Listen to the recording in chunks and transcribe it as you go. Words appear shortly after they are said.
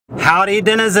Howdy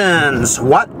denizens!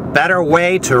 What better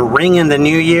way to ring in the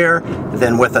new year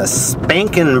than with a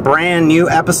spanking brand new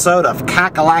episode of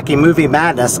Kakalaki Movie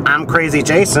Madness. I'm Crazy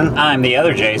Jason. I'm the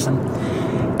other Jason.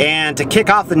 And to kick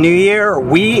off the new year,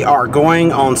 we are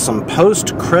going on some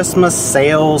post-Christmas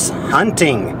sales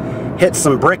hunting. Hit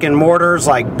some brick and mortars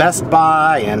like Best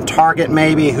Buy and Target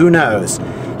maybe, who knows.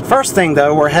 First thing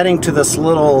though, we're heading to this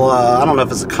little, I don't know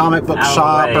if it's a comic book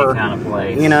shop or, kind of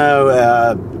place. You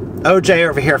know, OJ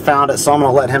over here found it, so I'm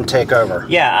going to let him take over.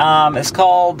 Yeah, it's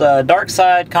called Dark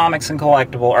Side Comics and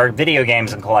Collectibles, or Video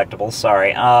Games and Collectibles,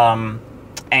 sorry.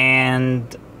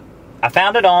 And I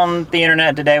found it on the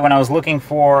internet today when I was looking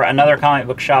for another comic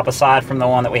book shop aside from the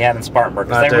one that we have in Spartanburg,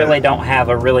 because they really don't have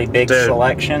a really big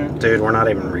selection. Dude, we're not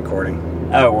even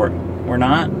recording. Oh, we're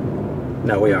not?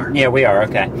 No, we are. Yeah, we are,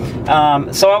 okay.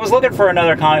 So I was looking for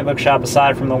another comic book shop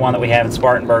aside from the one that we have in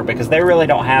Spartanburg, because they really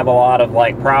don't have a lot of,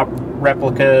 like, prop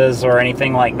replicas or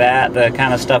anything like that, the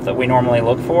kind of stuff that we normally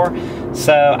look for.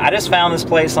 So I just found this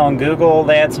place on Google.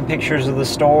 They had some pictures of the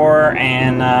store,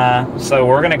 and so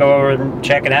we're going to go over and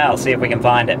check it out, see if we can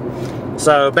find it.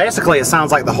 So basically it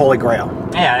sounds like the Holy Grail.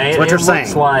 Yeah, That's what you're saying.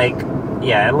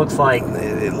 It looks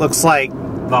like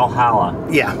Valhalla.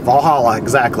 Yeah, Valhalla,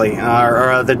 exactly.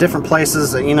 Or the different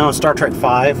places, you know, Star Trek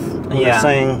 5. Yeah.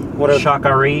 Saying, what are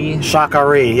Shakari.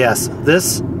 Shakari, yes.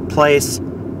 This place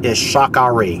is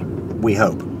Shakari, we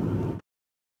hope.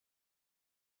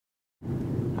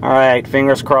 Alright,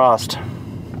 fingers crossed.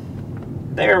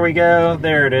 There we go.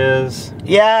 There it is.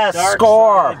 Yes, Dark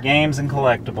score! Side Games and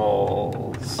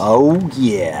Collectibles. Oh,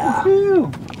 yeah.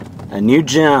 A new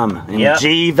gem in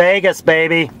G Vegas,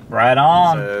 baby. Right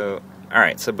on.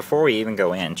 Alright, so before we even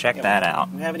go in, check that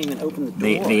out. We haven't even opened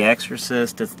the door. The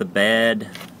Exorcist, it's the bed,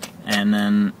 and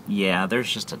then, yeah,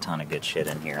 there's just a ton of good shit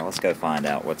in here. Let's go find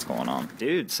out what's going on.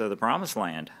 Dude, so the Promised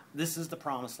Land. This is the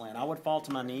Promised Land. I would fall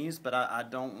to my knees, but I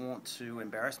don't want to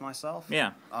embarrass myself.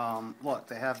 Yeah. Look,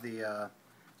 they have the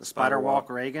Spider Walk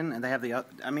Reagan, and they have the.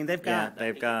 I mean, they've got. Yeah,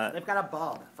 they've got a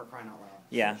bub for crying out loud.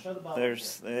 Yeah. So show the bub.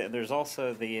 There's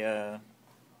also the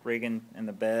Reagan in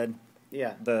the bed.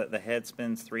 Yeah. The head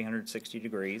spins 360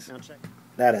 degrees. Now check.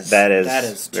 That is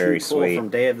very too cool. sweet. From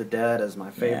Day of the Dead is my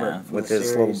favorite. Yeah, with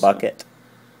his little bucket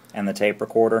and the tape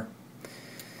recorder.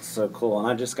 So cool, and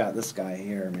I just got this guy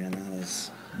here, man. That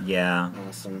is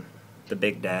awesome. The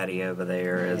Big Daddy over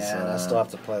there is. Yeah, I still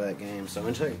have to play that game. So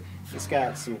he's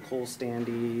got some cool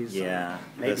standees. Yeah,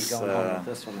 maybe going home with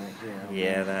this one right here.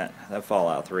 Yeah, that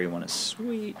Fallout 3 one is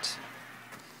sweet.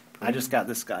 I just got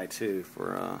this guy too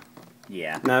for.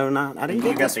 Yeah. No, not. I didn't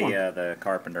get this one. You got the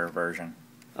Carpenter version.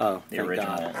 Oh, the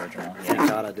original. Yeah. Thank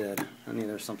God I did. I knew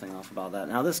there was something off about that.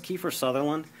 Now this Kiefer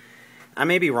Sutherland, I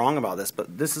may be wrong about this,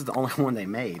 but this is the only one they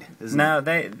made, isn't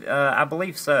it? No, I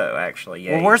believe so, actually.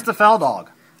 Yeah. Well, where's the Fell Dog?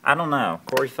 I don't know.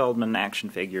 Corey Feldman action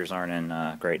figures aren't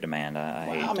in great demand.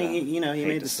 I mean, he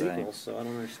made the sequel, so I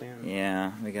don't understand.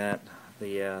 Yeah, we got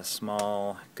the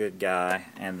small good guy,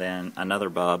 and then another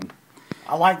bub.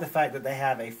 I like the fact that they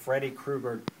have a Freddy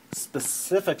Krueger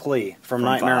specifically from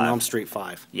Nightmare on Elm Street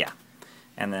 5. Yeah.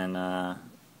 And then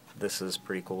this is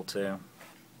pretty cool too.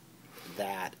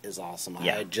 That is awesome.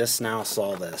 Yeah. I just now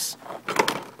saw this.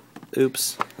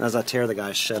 Oops. As I tear the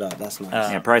guy's shit up. That's nice.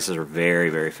 Yeah, prices are very,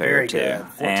 very fair too.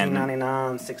 $14.99,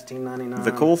 $16.99.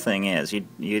 The cool thing is you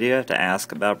do have to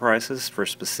ask about prices for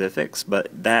specifics, but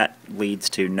that leads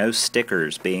to no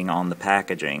stickers being on the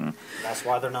packaging. That's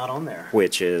why they're not on there.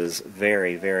 Which is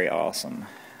very, very awesome.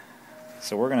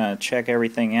 So we're gonna check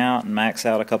everything out and max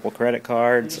out a couple credit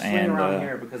cards swing around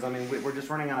here because I mean we're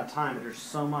just running out of time. But there's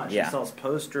so much. Yeah. He sells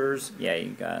posters. Yeah,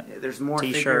 you got. There's more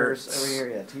T-shirts figures over here.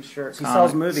 Yeah, T-shirts. He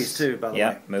sells movies too, by the way.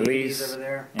 Yeah, movies DVDs over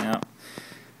there. Yeah,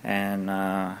 and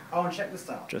oh, and check this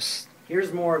out. Just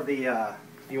here's more of the.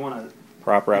 If you want to.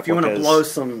 Prop replicas. If you want to blow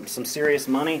some serious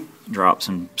money. Drop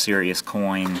some serious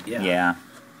coin. Yeah. Yeah.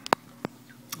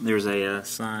 There's a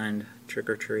signed Trick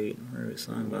or Treat. Where is it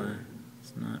signed by?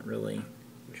 It's not really.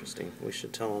 Interesting. We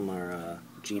should tell them our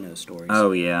Geno stories.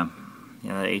 Oh, yeah.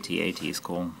 Yeah, that AT-AT is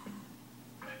cool.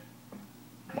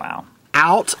 Wow.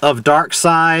 Out of Dark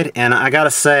Side, and I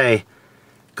gotta say,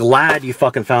 glad you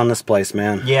fucking found this place,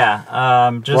 man.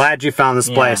 Yeah. Glad you found this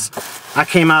place. I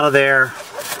came out of there,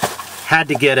 had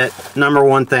to get it. Number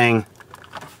one thing,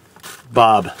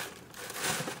 Bub.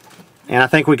 And I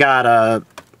think we got a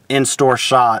in-store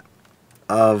shot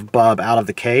of Bub out of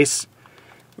the case.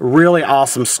 Really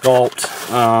awesome sculpt.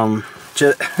 I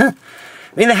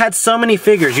mean, they had so many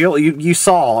figures you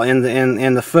saw in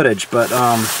the footage, but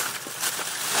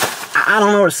I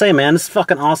don't know what to say, man. This is a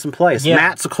fucking awesome place. Yeah.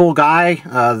 Matt's a cool guy,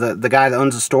 the guy that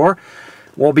owns the store.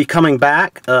 we'll be coming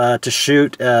back to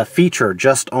shoot a feature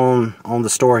just on the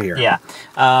store here. Yeah.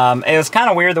 It was kind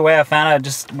of weird the way I found it. I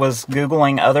just was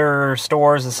Googling other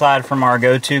stores aside from our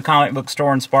go-to comic book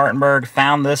store in Spartanburg.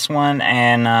 Found this one,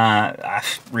 and I'm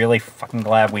really fucking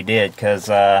glad we did, because,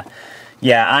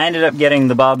 yeah, I ended up getting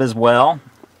the Bub as well.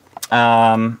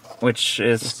 Which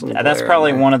is, that's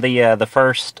probably one of the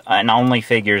first and only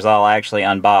figures I'll actually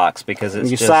unbox, because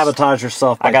it's just... You sabotage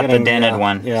yourself by I got getting the dented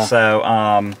one. Yeah.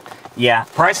 So, yeah,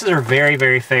 prices are very,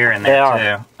 very fair in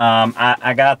there, too.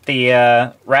 I got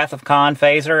the Wrath of Khan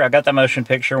phaser. I got the motion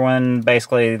picture one.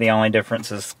 Basically, the only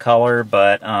difference is color,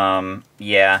 but,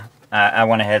 yeah, I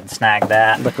went ahead and snagged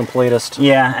that. The completest.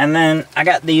 Yeah, and then I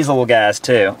got these little guys,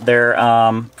 too. They're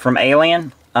from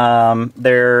Alien.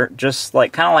 They're just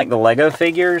like kind of like the Lego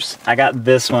figures. I got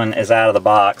this one is out of the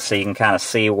box, so you can kind of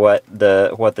see what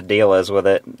the deal is with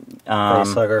it.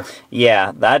 Facehugger.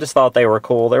 Yeah, I just thought they were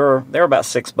cool. They were about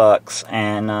 $6,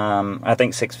 and I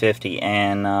think $6.50,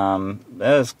 and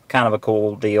that was kind of a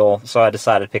cool deal. So I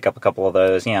decided to pick up a couple of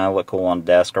those. You know, look cool on the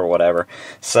desk or whatever.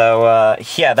 So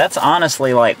yeah, that's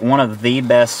honestly like one of the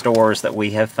best stores that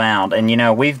we have found. And you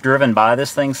know, we've driven by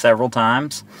this thing several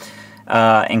times.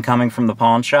 And coming from the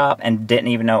pawn shop, and didn't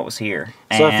even know it was here.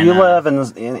 So if you live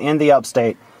in the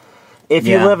upstate, if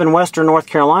you live in Western North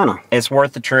Carolina, it's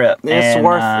worth the trip.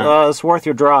 It's worth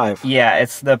your drive. Yeah,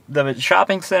 it's the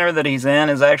shopping center that he's in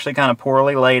is actually kind of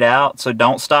poorly laid out, so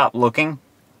don't stop looking.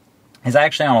 It's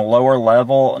actually on a lower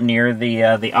level near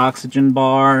the oxygen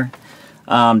bar.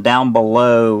 Down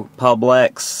below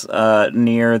Publix,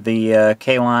 near the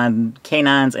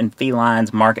Canines and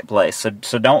Felines Marketplace.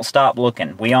 So don't stop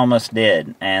looking. We almost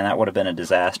did, and that would have been a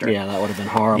disaster. Yeah, that would have been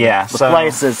horrible. Yeah, the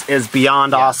place is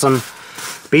beyond awesome.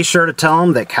 Be sure to tell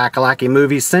them that Kakalaki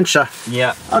Movies sent you.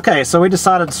 Yeah. Okay, so we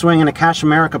decided to swing into Cash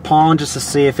America Pawn just to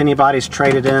see if anybody's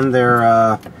traded in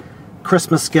their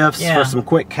Christmas gifts for some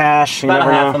quick cash. About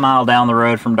a half a mile down the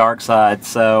road from Darkside,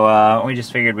 so we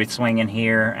just figured we'd swing in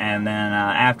here, and then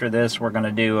after this we're going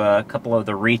to do a couple of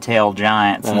the retail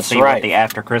giants and see what the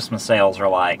after Christmas sales are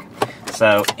like.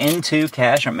 So into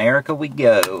Cash America we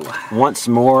go. Once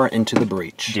more into the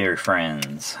breach. Dear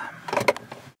friends.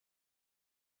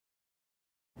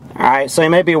 Alright, so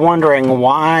you may be wondering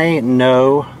why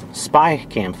no spy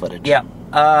cam footage. Yeah,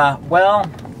 well,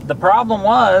 the problem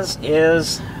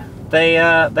is they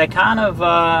kind of,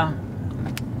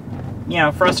 you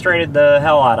know, frustrated the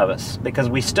hell out of us, because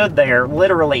we stood there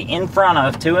literally in front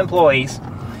of 2 employees.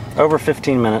 Over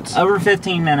 15 minutes. Over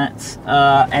 15 minutes.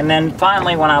 And then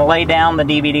finally, when I lay down the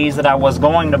DVDs that I was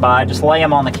going to buy, just lay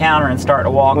them on the counter and start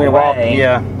to walk away.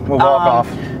 We'll walk off.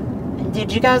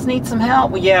 Did you guys need some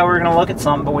help? Well, yeah, we were going to look at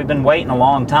something, but we've been waiting a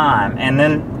long time. And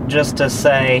then just to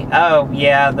say, oh,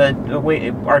 yeah,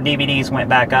 our DVDs went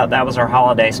back up. That was our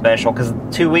holiday special, because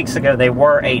 2 weeks ago they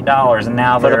were $8, and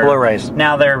now they're... For the Blu-rays.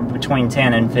 Now they're between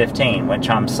 10 and 15, which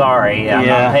I'm sorry. I'm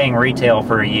not paying retail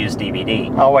for a used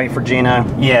DVD. I'll wait for Gino.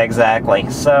 Yeah, exactly.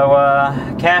 So,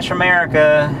 Cash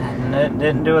America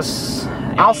didn't do us...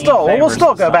 we'll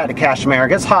still go back to Cash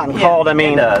America. It's hot and cold. I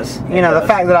mean, it does. You know, the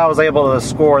fact that I was able to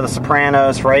score The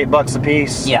Sopranos for $8 a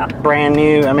piece, brand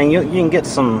new. I mean, you can get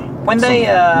some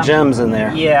gems in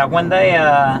there. Yeah, when they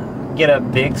get a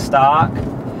big stock,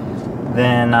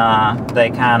 then they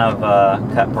kind of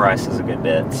cut prices a good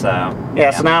bit. So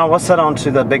yeah. So now let's head on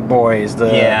to the big boys,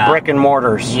 the brick and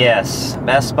mortars. Yes,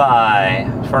 Best Buy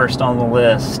first on the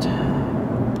list.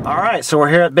 Alright, so we're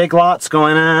here at Big Lots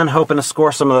going in, hoping to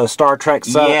score some of those Star Trek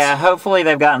sets. Yeah, hopefully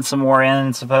they've gotten some more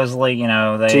in. Supposedly, you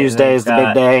know, Tuesday's the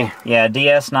big day. Yeah,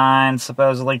 DS9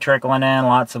 supposedly trickling in,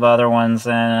 lots of other ones,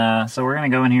 and so we're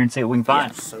going to go in here and see what we can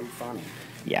find. Yeah, so funny.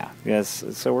 Yeah, yes,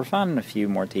 so we're finding a few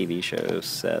more TV show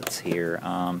sets here.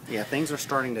 Yeah, things are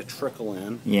starting to trickle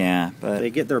in. Yeah, but... They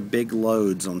get their big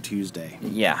loads on Tuesday.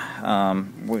 Yeah,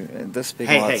 this Big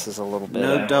Lots is a little bit...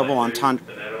 No double entendre.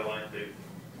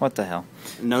 What the hell?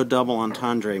 No double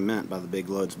entendre meant by the big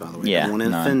loads, by the way. Yeah, I don't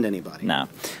want to offend anybody. No.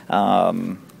 Yeah,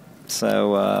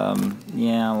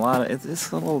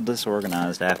 it's a little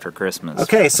disorganized after Christmas.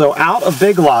 Okay, so out of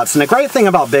Big Lots, and the great thing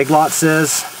about Big Lots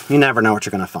is you never know what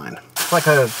you're going to find. It's like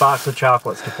a box of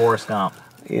chocolates to Forrest Gump.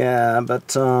 Yeah,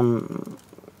 but I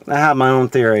have my own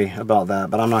theory about that,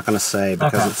 but I'm not going to say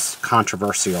because it's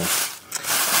controversial.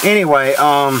 Anyway,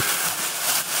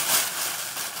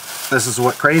 this is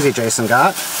what Crazy Jason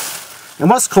got. And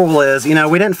what's cool is, you know,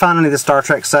 we didn't find any of the Star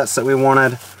Trek sets that we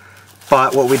wanted,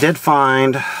 but what we did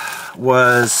find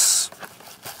was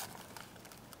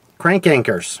Crank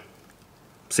Yankers.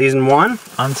 Season 1.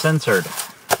 Uncensored.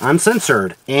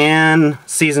 Uncensored. And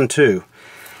Season 2.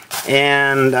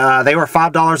 And they were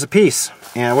 $5 a piece.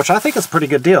 and which I think is a pretty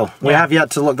good deal. We have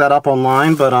yet to look that up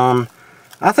online, but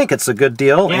I think it's a good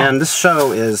deal, and this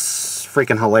show is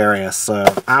freaking hilarious. So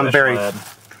I'm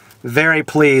very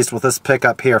pleased with this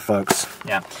pickup here, folks.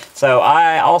 Yeah. So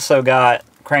I also got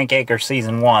Crankacre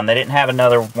Season 1. They didn't have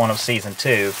another one of Season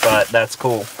 2, but that's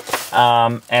cool.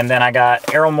 And then I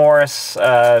got Errol Morris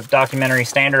documentary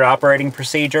Standard Operating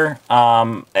Procedure.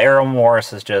 Errol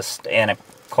Morris is just in a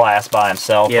class by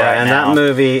himself right now. Yeah, and that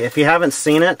movie, if you haven't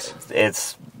seen it,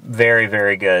 it's very,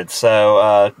 very good.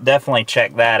 So definitely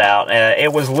check that out.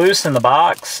 It was loose in the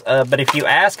box, but if you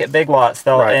ask at Big Lots,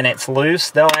 and it's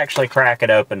loose, they'll actually crack it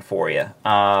open for you.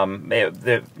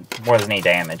 It wasn't any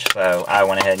damage, so I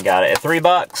went ahead and got it at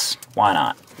 $3. Why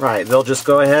not? Right, they'll just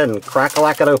go ahead and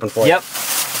crack-a-lack it open for you. Yep.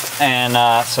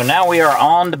 And so now we are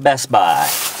on to Best Buy.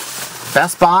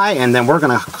 Best Buy, and then we're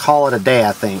going to call it a day,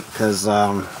 I think, because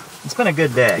it's been a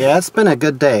good day. Yeah, it's been a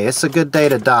good day. It's a good day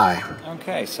to die.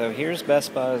 Okay, so here's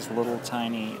Best Buy's little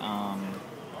tiny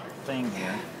thing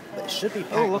here. It should be.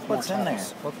 Oh, look what's in there.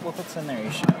 Look what's in there.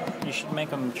 You should make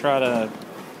them try to.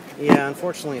 Yeah,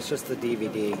 unfortunately, it's just the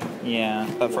DVD. Yeah,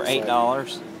 but for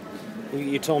 $8.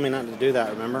 You told me not to do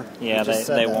that. Remember? Yeah,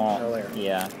 they won't. Earlier.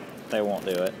 Yeah, they won't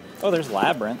do it. Oh, there's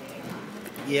Labyrinth.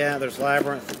 Yeah, there's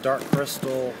Labyrinth, Dark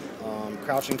Crystal,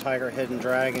 Crouching Tiger, Hidden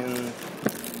Dragon.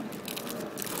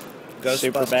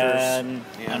 Superbad,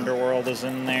 Underworld is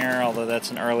in there, although that's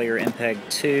an earlier MPEG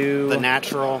 2. The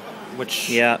Natural, which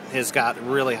has got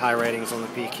really high ratings on the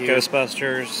PQ.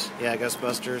 Ghostbusters. Yeah,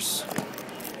 Ghostbusters.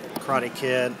 Karate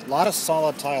Kid. A lot of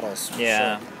solid titles.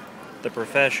 Yeah. Sure. The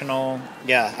Professional.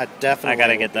 Yeah, I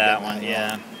gotta get that one,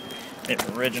 yeah.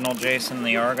 The original Jason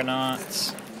the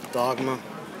Argonauts. Dogma.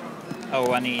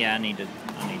 Oh, I need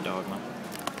Dogma.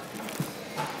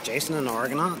 Jason and the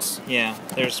Argonauts? Yeah,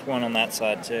 there's one on that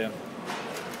side too.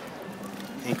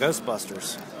 And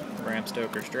Ghostbusters. Bram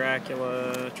Stoker's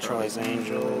Dracula, Charlie's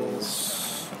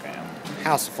Angels. Okay.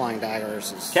 House of Flying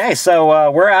Daggers. Okay,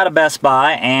 so we're out of Best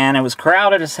Buy, and it was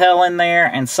crowded as hell in there,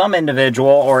 and some individual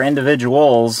or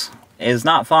individuals is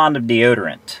not fond of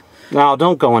deodorant. No,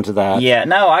 don't go into that. Yeah,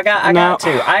 no, I got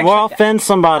to. We'll offend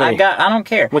somebody. I don't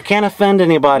care. We can't offend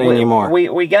anybody anymore.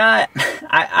 I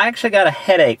actually got a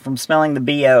headache from smelling the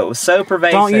BO. It was so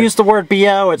pervasive. Don't use the word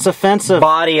BO, it's offensive.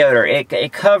 Body odor.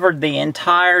 It covered the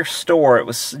entire store. It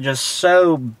was just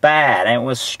so bad, and it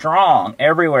was strong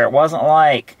everywhere. It wasn't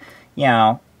like,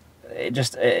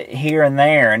 just here and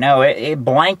there. No, it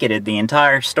blanketed the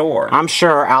entire store. I'm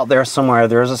sure out there somewhere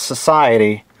there's a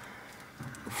society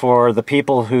for the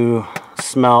people who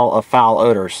smell of foul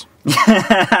odors.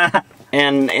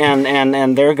 and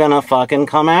they're gonna fucking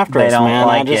come after us,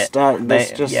 man.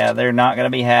 Yeah, they're not gonna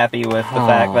be happy with the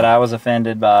fact that I was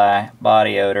offended by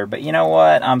body odor. But you know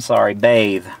what? I'm sorry.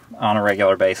 Bathe on a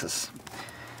regular basis.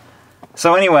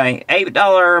 So anyway,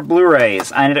 $8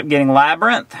 Blu-rays. I ended up getting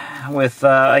Labyrinth with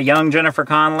a young Jennifer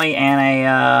Connelly and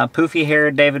a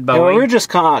poofy-haired David Bowie. Yeah, we were just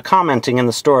commenting in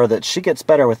the store that she gets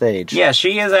better with age. Yeah,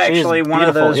 she is actually one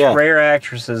of those rare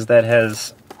actresses that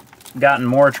has gotten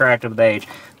more attractive with age.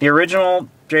 The original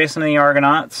Jason and the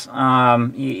Argonauts,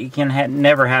 you can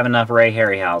never have enough Ray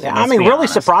Harryhausen. Yeah, really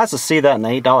surprised to see that in the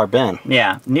 $8 bin.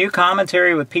 Yeah, new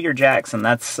commentary with Peter Jackson.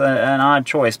 That's an odd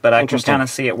choice, but I can kind of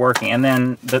see it working. And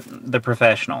then the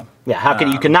Professional. Yeah, how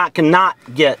can you cannot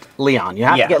get Leon? You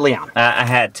have to get Leon. I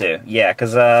had to, yeah,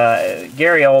 because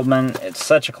Gary Oldman, it's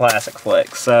such a classic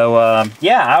flick. So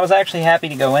yeah, I was actually happy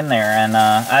to go in there, and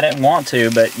I didn't want to,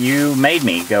 but you made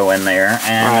me go in there,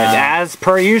 and as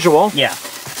per usual. Yeah.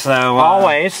 So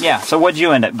always. Yeah. So what'd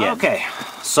you end up getting? Okay.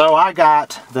 So I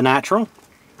got The Natural,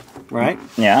 right?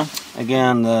 Yeah.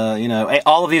 Again,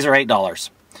 all of these are $8.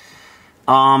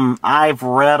 I've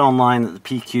read online that the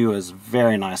PQ is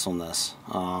very nice on this.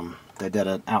 They did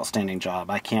an outstanding job.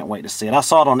 I can't wait to see it. I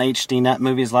saw it on HDNet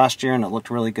Movies last year, and it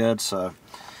looked really good. So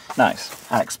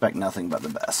nice. I expect nothing but the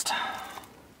best.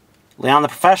 Leon the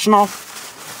Professional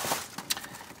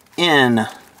in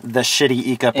the shitty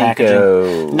eco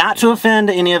packaging. Not to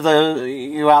offend any of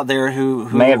you out there who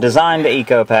may have designed the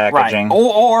eco packaging. Right.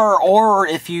 Or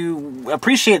if you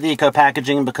appreciate the eco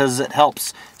packaging because it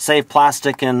helps save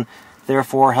plastic and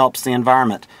therefore helps the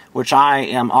environment, which I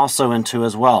am also into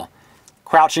as well.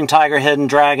 Crouching Tiger, Hidden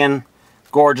Dragon,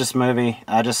 gorgeous movie.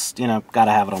 I just,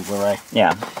 gotta have it on Blu-ray.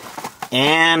 Yeah.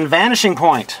 And Vanishing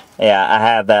Point. Yeah, I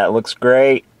have that. It looks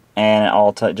great. And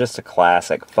just a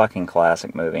fucking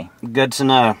classic movie. Good to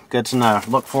know. Good to know.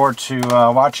 Look forward to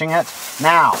watching it.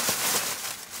 Now,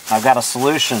 I've got a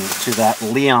solution to that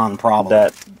Leon problem.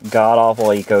 That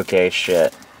god-awful eco-case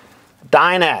shit.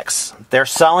 Dynex. They're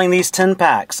selling these 10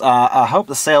 packs. I hope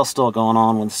the sale's still going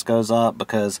on when this goes up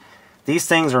because These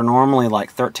things are normally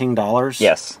like $13.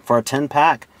 Yes. For a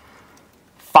 10-pack.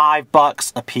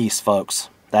 $5 a piece, folks.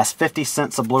 That's 50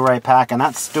 cents a Blu-ray pack, and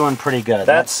that's doing pretty good.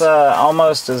 That's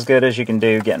almost as good as you can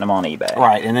do getting them on eBay.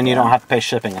 Right, and then you don't have to pay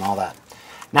shipping and all that.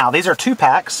 Now, these are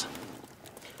 2-packs.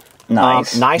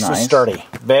 Nice. Nice and sturdy.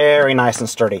 Very nice and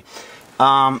sturdy.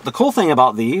 The cool thing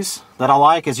about these that I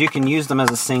like is you can use them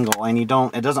as a single, and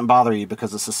it doesn't bother you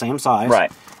because it's the same size.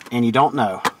 Right. And you don't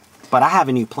know. But I have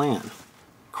a new plan.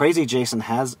 Crazy Jason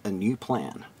has a new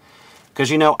plan. Because,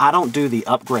 you know, I don't do the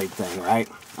upgrade thing, right?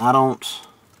 I don't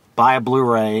buy a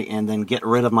Blu-ray and then get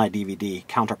rid of my DVD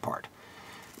counterpart.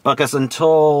 Because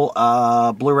until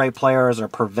Blu-ray players are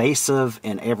pervasive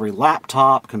in every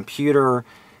laptop, computer,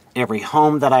 every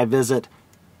home that I visit,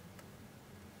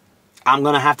 I'm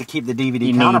going to have to keep the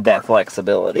DVD counterpart. You need that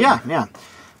flexibility. Yeah, yeah.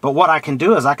 But what I can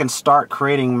do is I can start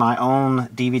creating my own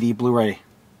DVD Blu-ray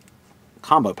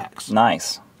combo packs.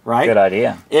 Nice. Right? Good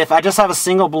idea. If I just have a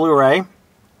single Blu-ray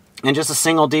and just a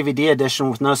single DVD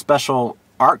edition with no special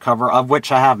art cover, of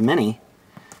which I have many,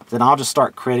 then I'll just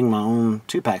start creating my own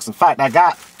 2-packs. In fact, I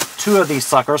got 2 of these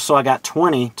suckers, so I got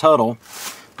 20 total.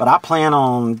 But I plan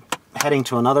on heading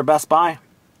to another Best Buy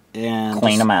and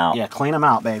clean them out. Yeah, clean them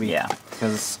out, baby. Yeah.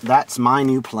 Because that's my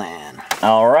new plan.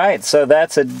 All right, so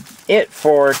that's it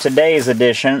for today's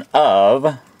edition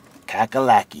of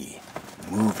Kakalaki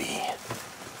Movie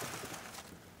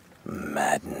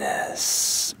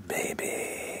Madness, baby.